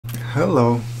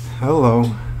Hello, hello,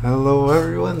 hello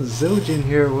everyone, Ziljin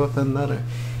here with another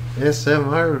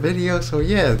SMR video. So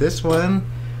yeah, this one,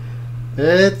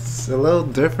 it's a little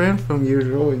different from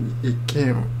usual. You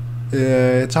can't,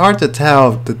 it's hard to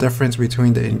tell the difference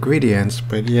between the ingredients,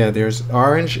 but yeah, there's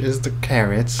orange is the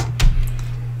carrots,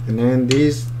 and then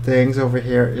these things over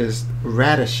here is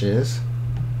radishes,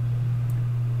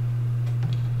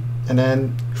 and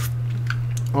then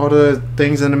all the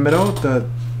things in the middle,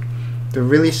 the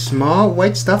really small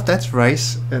white stuff, that's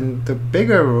rice, and the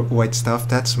bigger white stuff,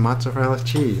 that's mozzarella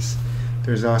cheese.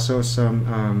 There's also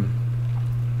some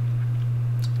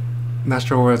not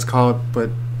sure what it's called, but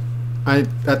I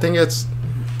think it's,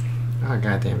 oh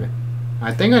god damn it,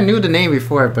 I think I knew the name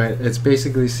before, but it's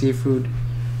basically seafood.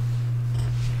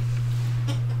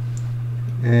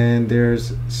 And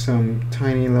there's some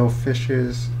tiny little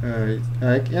fishes.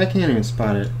 I can't even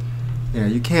spot it. Yeah,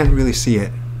 you can't really see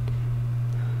it.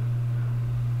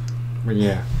 But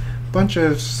yeah, bunch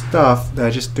of stuff that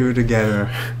I just threw together.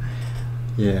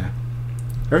 Yeah,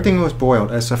 everything was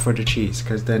boiled except for the cheese,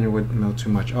 because then it would melt too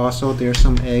much. Also, there's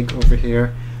some egg over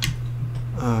here.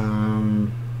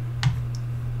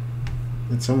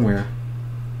 It's somewhere.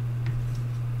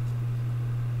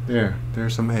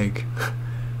 There's some egg.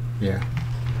 Yeah.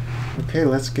 Okay,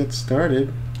 let's get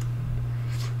started.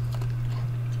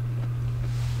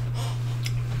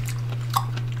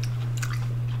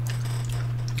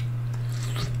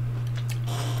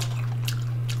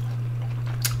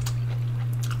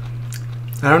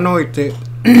 I don't know the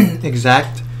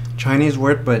exact Chinese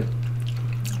word, but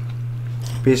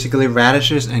basically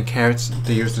radishes and carrots,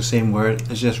 they use the same word.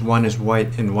 It's just one is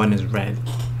white and one is red.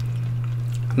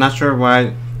 I'm not sure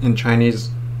why in Chinese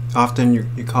often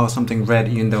you call something red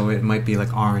even though it might be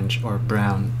like orange or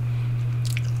brown.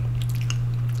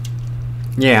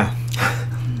 Yeah.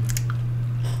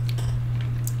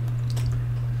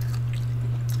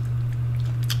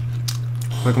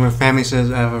 Like my family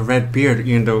says I have a red beard,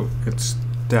 even though it's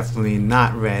definitely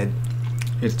not red.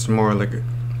 It's more like a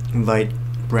light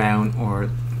brown or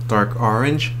dark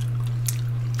orange.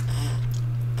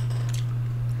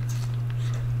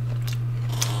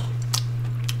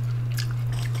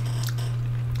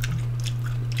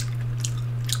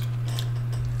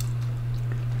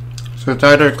 So it's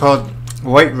either called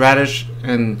white radish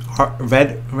and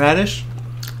red radish,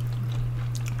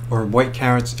 or white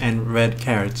carrots and red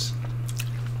carrots.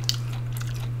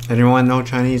 Anyone know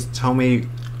Chinese? Tell me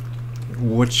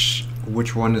which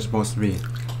one is supposed to be.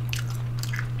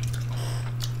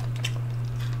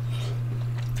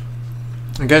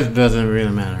 I guess it doesn't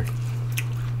really matter.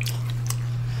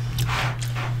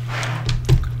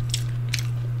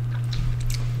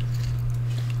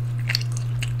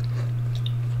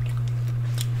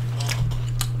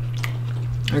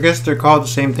 I guess they're called the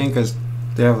same thing because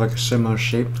they have like a similar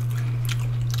shape.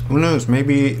 Who knows?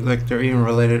 Maybe like they're even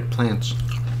related plants.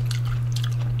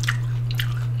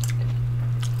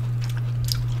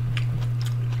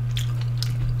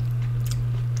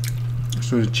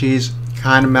 So the cheese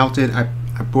kind of melted. I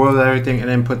boiled everything and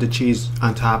then put the cheese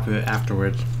on top of it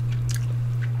afterwards.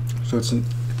 So it's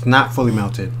not fully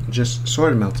melted, just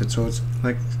sort of melted. So it's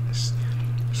like,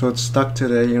 so it's stuck to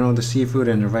the, you know, the seafood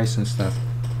and the rice and stuff.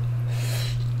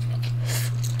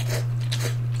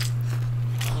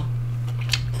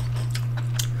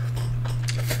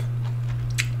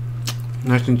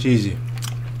 Nice and cheesy.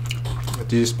 But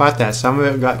did you spot that? Some of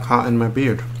it got caught in my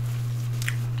beard.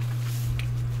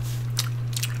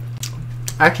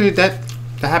 Actually, that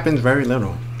happens very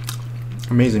little,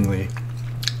 amazingly,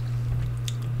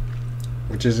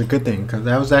 which is a good thing, because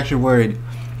I was actually worried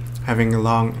having a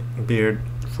long beard,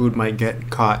 food might get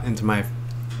caught into my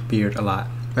beard a lot,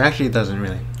 but actually it doesn't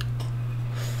really.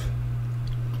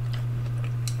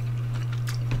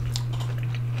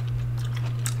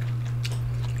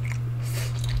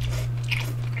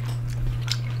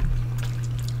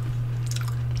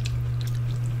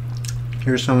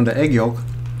 Here's some of the egg yolk.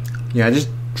 Yeah, I just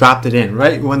dropped it in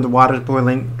right when the water's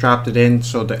boiling. Dropped it in,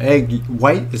 so the egg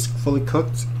white is fully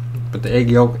cooked, but the egg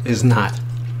yolk is not.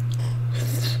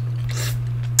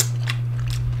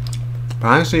 But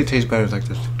honestly, it tastes better like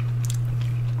this.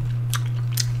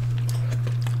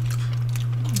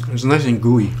 It's nice and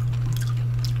gooey.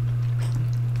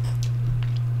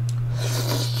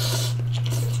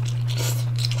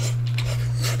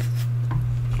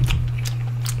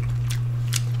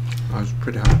 Oh, it's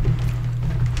pretty hot.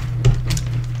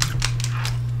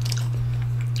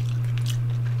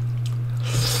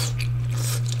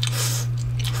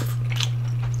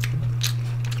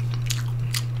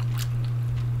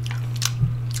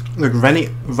 Look,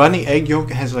 runny egg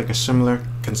yolk has like a similar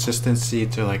consistency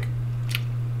to like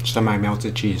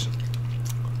semi-melted cheese.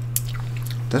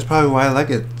 That's probably why I like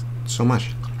it so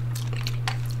much.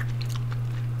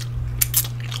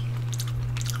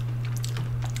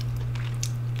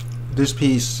 This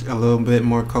piece a little bit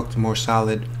more cooked, more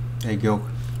solid egg yolk.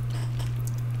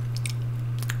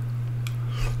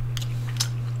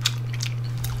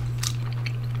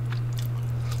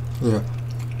 Yeah,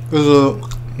 it's a little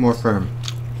more firm.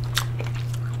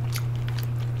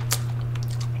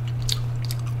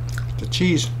 The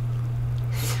cheese.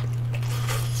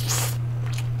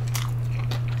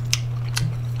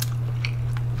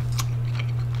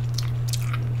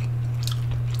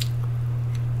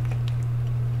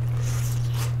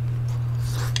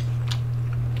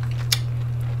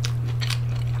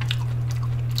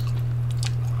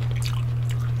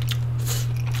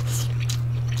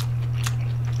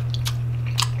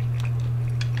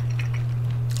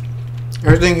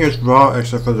 Everything here is raw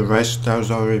except for the rice that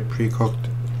was already pre-cooked.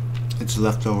 It's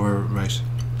leftover rice.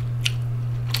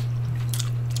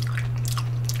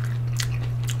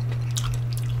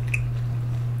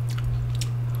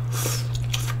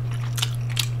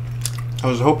 I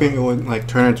was hoping it would like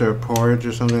turn into a porridge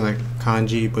or something like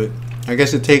congee, but I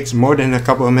guess it takes more than a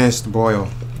couple of minutes to boil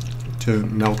to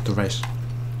melt the rice.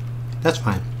 That's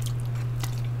fine.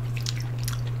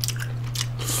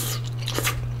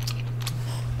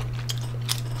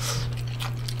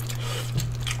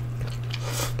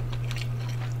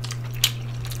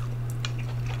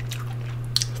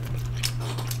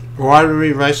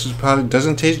 Watery rice is probably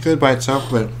doesn't taste good by itself,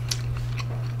 but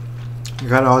you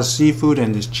got all the seafood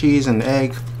and this cheese and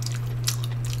egg,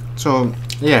 so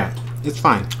yeah, it's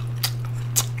fine.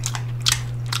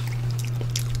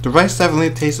 The rice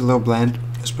definitely tastes a little bland,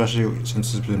 especially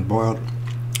since it's been boiled.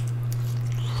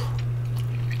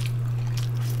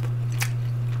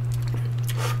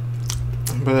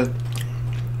 But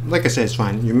like I said, it's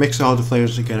fine. You mix all the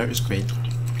flavors together, it's great.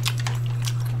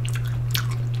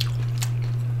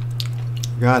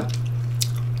 God,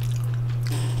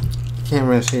 can't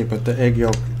really see it, but the egg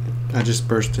yolk, I just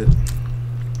burst it.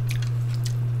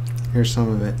 Here's some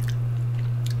of it.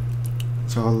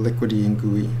 It's all liquidy and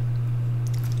gooey.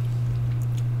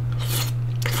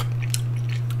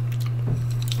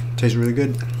 Tastes really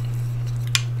good.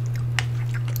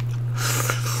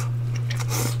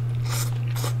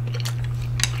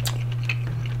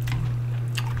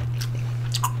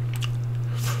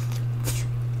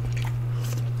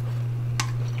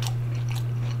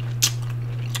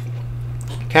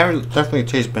 Carrot definitely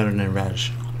tastes better than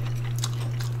radish.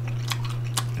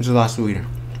 It's a lot sweeter.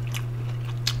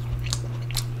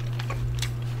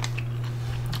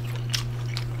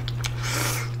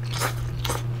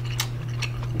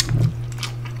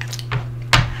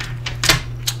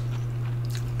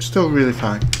 It's still really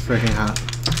freaking hot.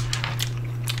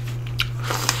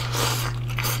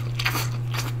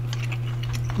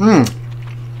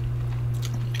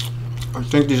 I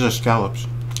think these are scallops.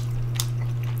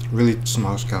 Really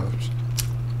small scallops.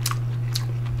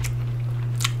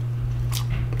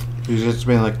 Because it's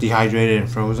been like dehydrated and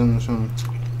frozen or something.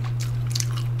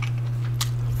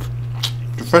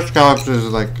 The fresh scallops is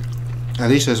like at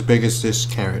least as big as this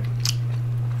carrot.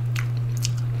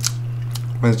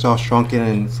 When it's all shrunken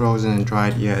and frozen and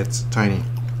dried, yeah, it's tiny.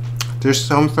 There's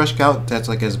some fresh scallop that's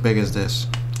like as big as this.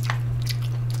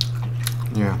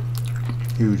 Yeah,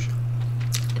 huge.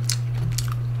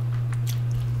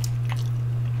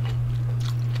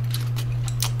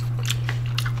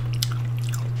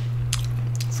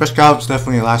 Fresh scallop's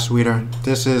definitely a lot sweeter.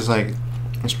 This is like,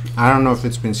 I don't know if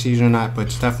it's been seasoned or not, but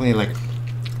it's definitely like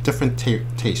different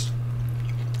taste.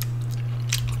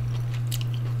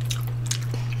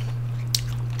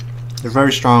 They're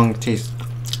very strong taste.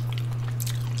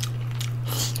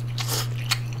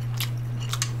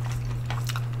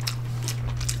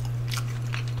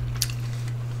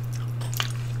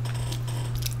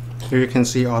 Here you can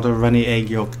see all the runny egg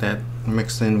yolk that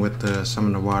mixed in with some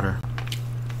of the water.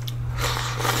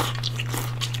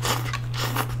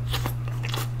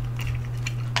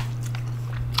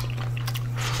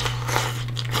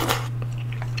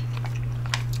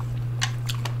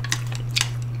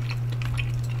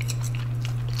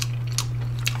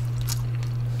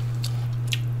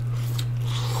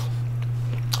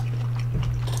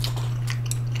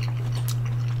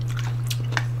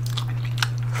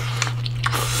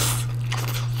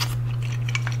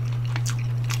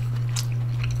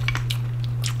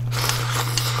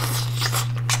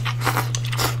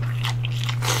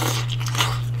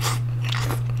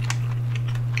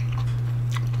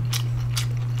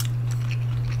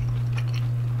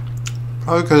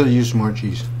 Probably because I used more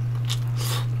cheese.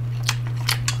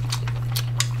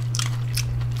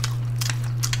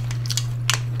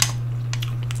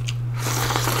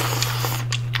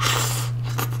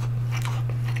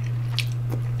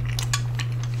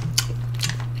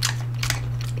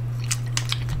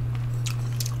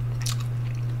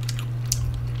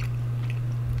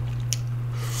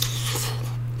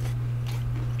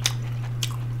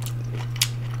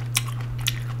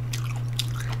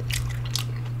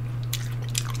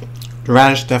 The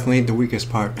radish definitely the weakest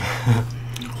part. I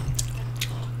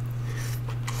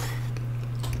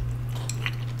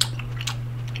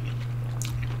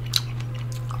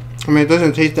mean, it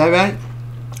doesn't taste that bad.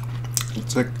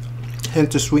 It's like a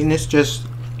hint of sweetness just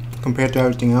compared to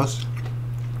everything else.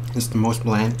 It's the most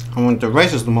bland. I want the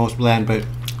rice is the most bland, but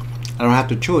I don't have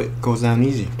to chew it. It goes down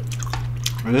easy.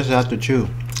 I just have to chew.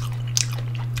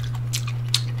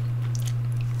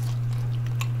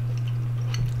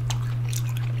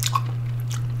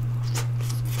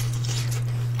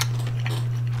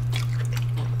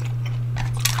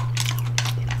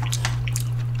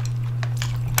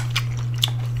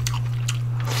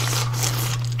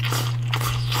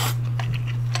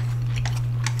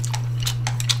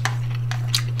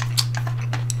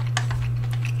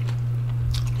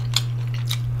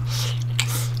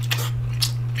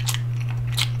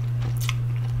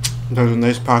 There's a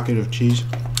nice pocket of cheese.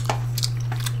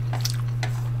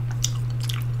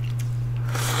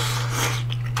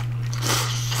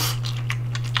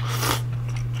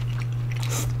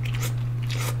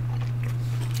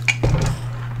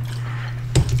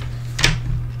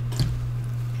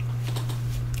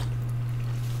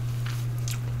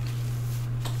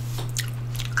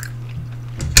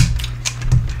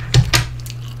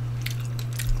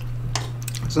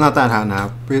 It's not that hot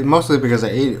now, mostly because I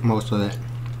ate most of it.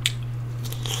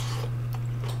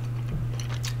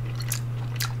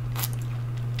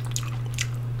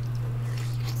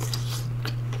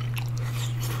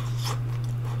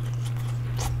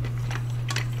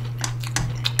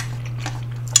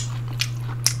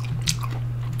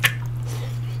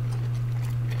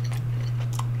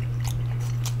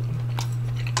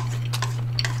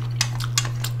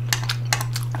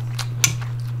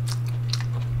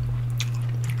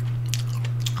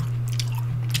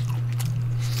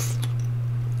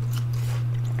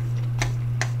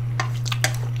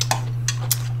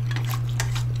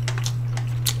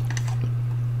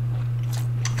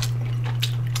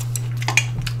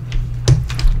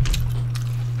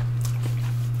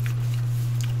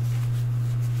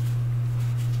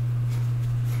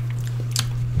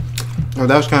 Oh,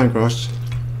 that was kind of gross.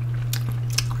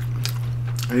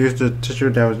 I used a tissue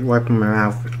that was wiping my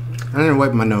mouth. I didn't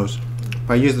wipe my nose,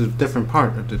 but I used a different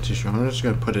part of the tissue. I'm just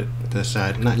gonna put it to the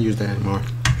side, not use that anymore.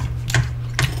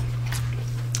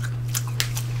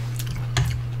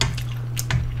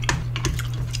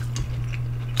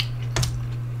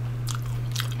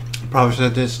 Probably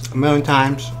said this a million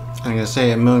times. I'm gonna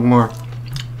say it a million more.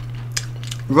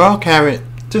 Raw carrot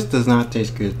just does not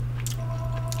taste good.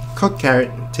 Cooked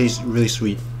carrot tastes really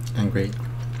sweet and great.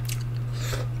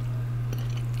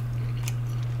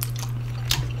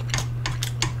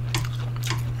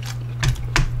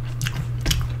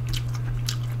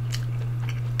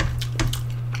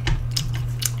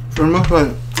 For the most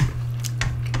part,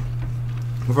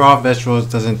 raw vegetables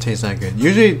doesn't taste that good.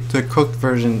 Usually the cooked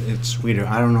version it's sweeter.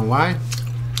 I don't know why.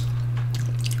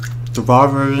 The raw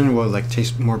version will like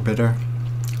taste more bitter.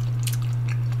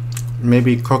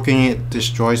 Maybe cooking it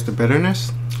destroys the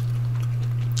bitterness.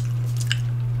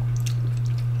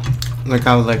 Like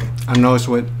I noticed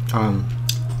with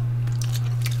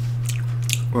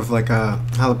like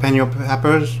jalapeno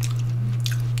peppers.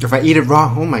 If I eat it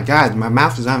raw, oh my god, my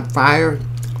mouth is on fire.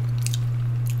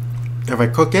 If I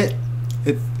cook it,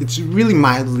 it's really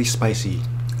mildly spicy.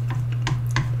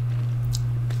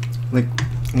 Like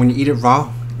when you eat it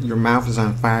raw, your mouth is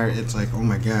on fire. It's like, oh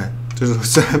my god, this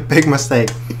was a big mistake.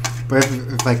 But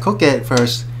if I cook it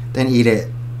first, then eat it,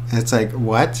 it's like,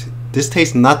 what? This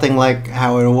tastes nothing like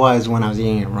how it was when I was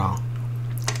eating it raw.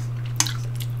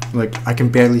 Like, I can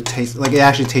barely taste, like, it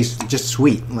actually tastes just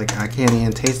sweet. Like, I can't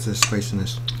even taste the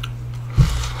spiciness.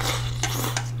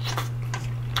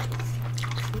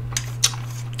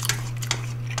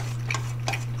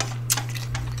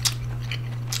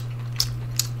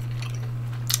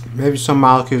 Maybe some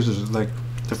molecules, is like,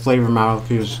 the flavor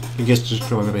molecules, it gets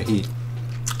destroyed by the heat.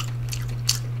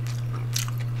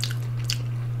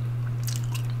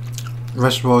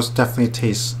 Vegetables definitely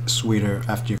taste sweeter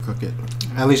after you cook it.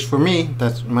 At least for me,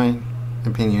 that's my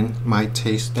opinion, my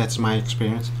taste, that's my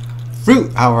experience.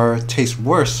 Fruit, however, tastes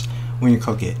worse when you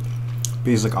cook it.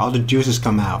 Because like all the juices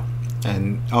come out.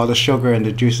 And all the sugar and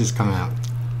the juices come out.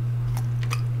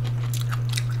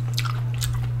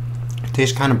 It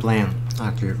tastes kind of bland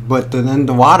after. But then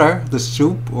the water, the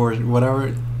soup or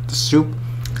whatever, the soup,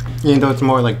 even though it's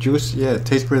more like juice, yeah, it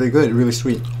tastes really good, really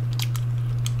sweet.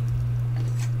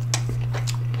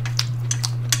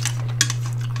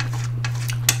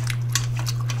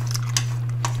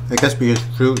 I guess because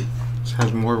fruit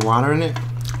has more water in it.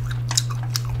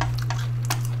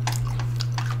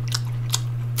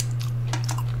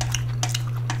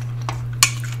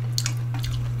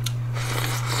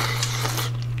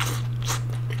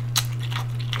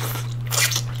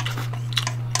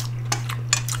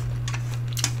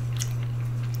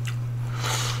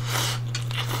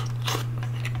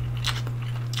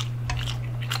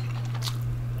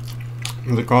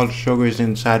 Like all the sugar is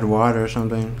inside water or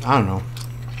something. I don't know.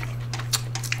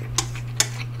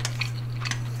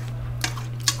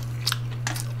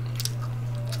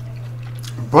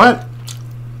 But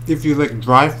if you like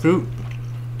dry fruit,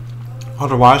 all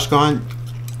the water's gone.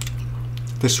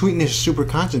 The sweetness is super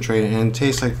concentrated and it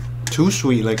tastes like too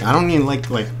sweet. Like I don't even like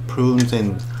prunes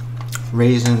and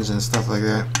raisins and stuff like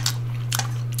that.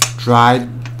 Dried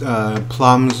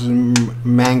plums,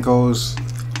 mangoes,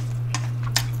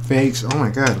 figs. Oh my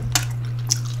god.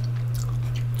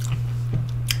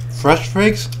 Fresh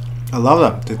figs, I love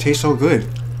them. They taste so good.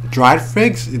 Dried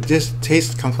figs, it just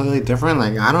tastes completely different.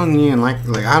 Like I don't even like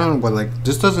I don't know, but like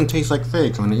this doesn't taste like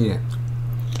figs when I eat it.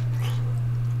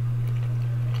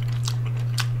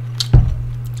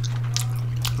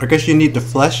 I guess you need the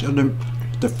flesh of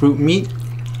the fruit meat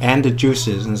and the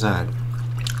juices inside.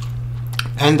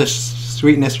 And the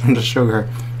sweetness from the sugar.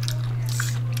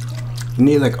 You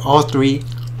need like all three.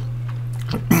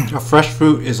 A fresh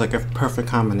fruit is like a perfect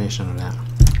combination of that.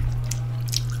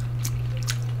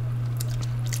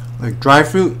 Like dry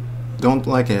fruit, don't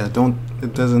like it.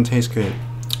 It doesn't taste good.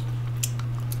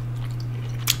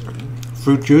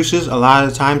 Fruit juices, a lot of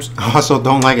the times, also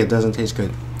don't like it. Doesn't taste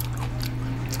good.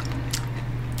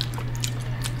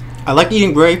 I like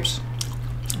eating grapes,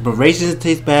 but raisins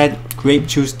taste bad. Grape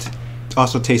juice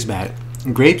also tastes bad.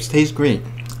 Grapes taste great.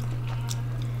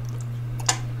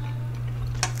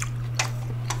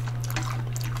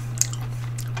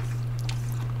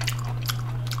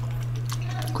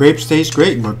 Grapes taste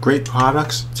great, but grape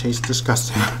products taste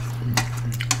disgusting.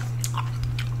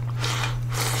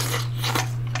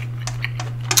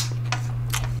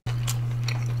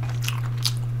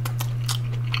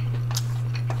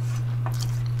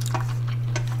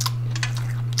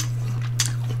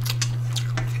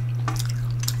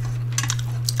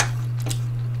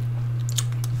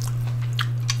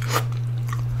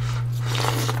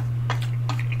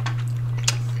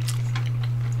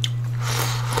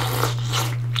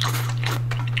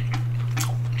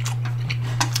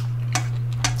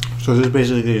 So this is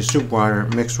basically the soup water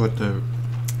mixed with the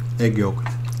egg yolk,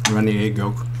 runny egg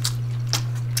yolk.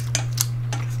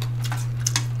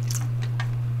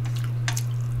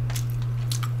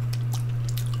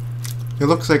 It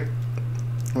looks like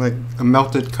a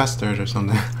melted custard or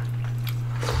something.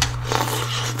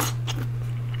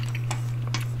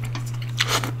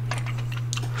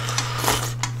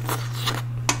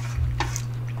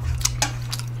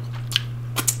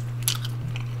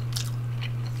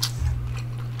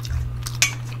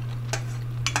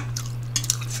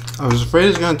 I was afraid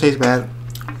it's gonna taste bad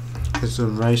because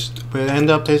of rice, but it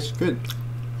ended up tasting good.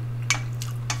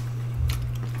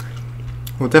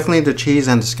 Well, definitely the cheese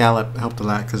and the scallop helped a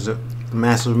lot because the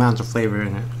massive amounts of flavor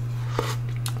in it.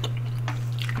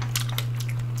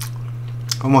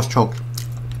 Almost choked.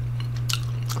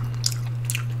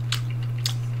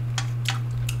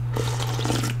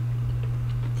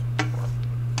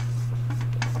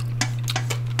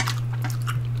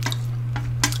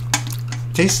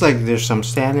 Tastes like there's some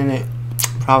sand in it,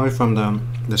 probably from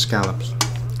the scallops,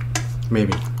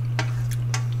 maybe.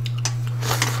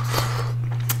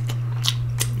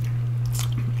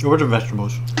 Or the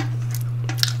vegetables.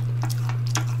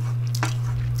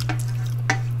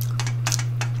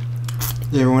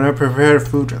 Yeah, when I prepare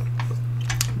food,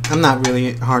 I'm not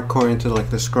really hardcore into like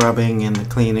the scrubbing and the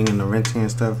cleaning and the rinsing and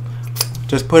stuff.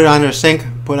 Just put it on the sink,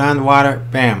 put on the water,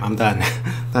 bam, I'm done.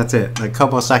 That's it. Like a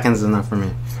couple of seconds is enough for me.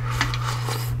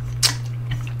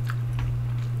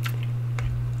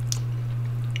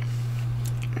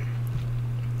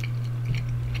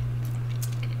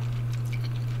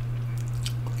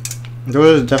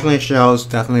 Those are definitely shells,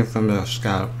 definitely from the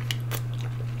scallop.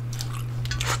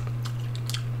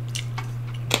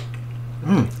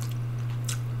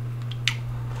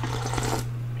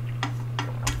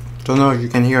 Don't know if you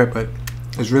can hear it, but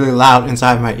it's really loud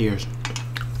inside my ears.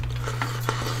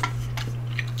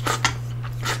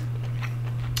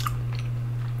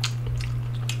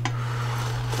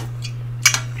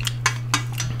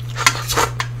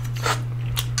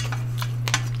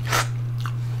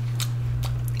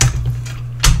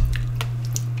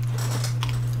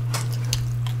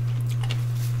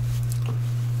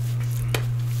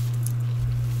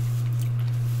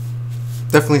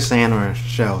 Definitely sand or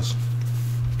shells.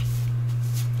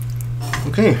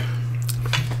 Okay,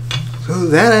 so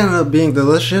that ended up being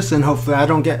delicious, and hopefully I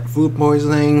don't get food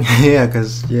poisoning. Yeah,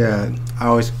 because I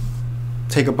always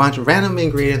take a bunch of random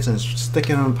ingredients and stick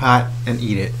it in a pot and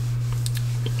eat it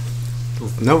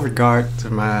with no regard to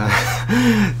my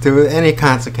to any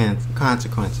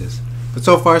consequences. But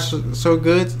so far so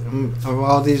good. Of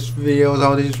all these videos,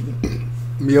 all these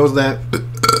meals that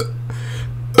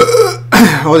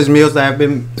all these meals that I've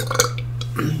been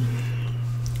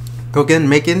cooking,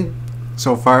 making,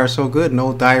 so far so good.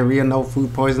 No diarrhea, no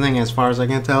food poisoning as far as I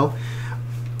can tell.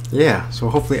 Yeah, so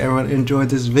hopefully everyone enjoyed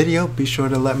this video. Be sure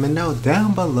to let me know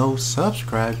down below.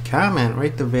 Subscribe, comment,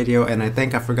 rate the video, and I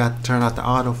think I forgot to turn off the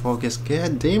autofocus.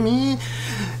 God damn it.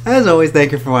 As always,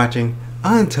 thank you for watching.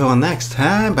 Until next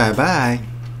time, bye bye.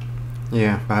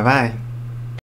 Yeah, bye bye.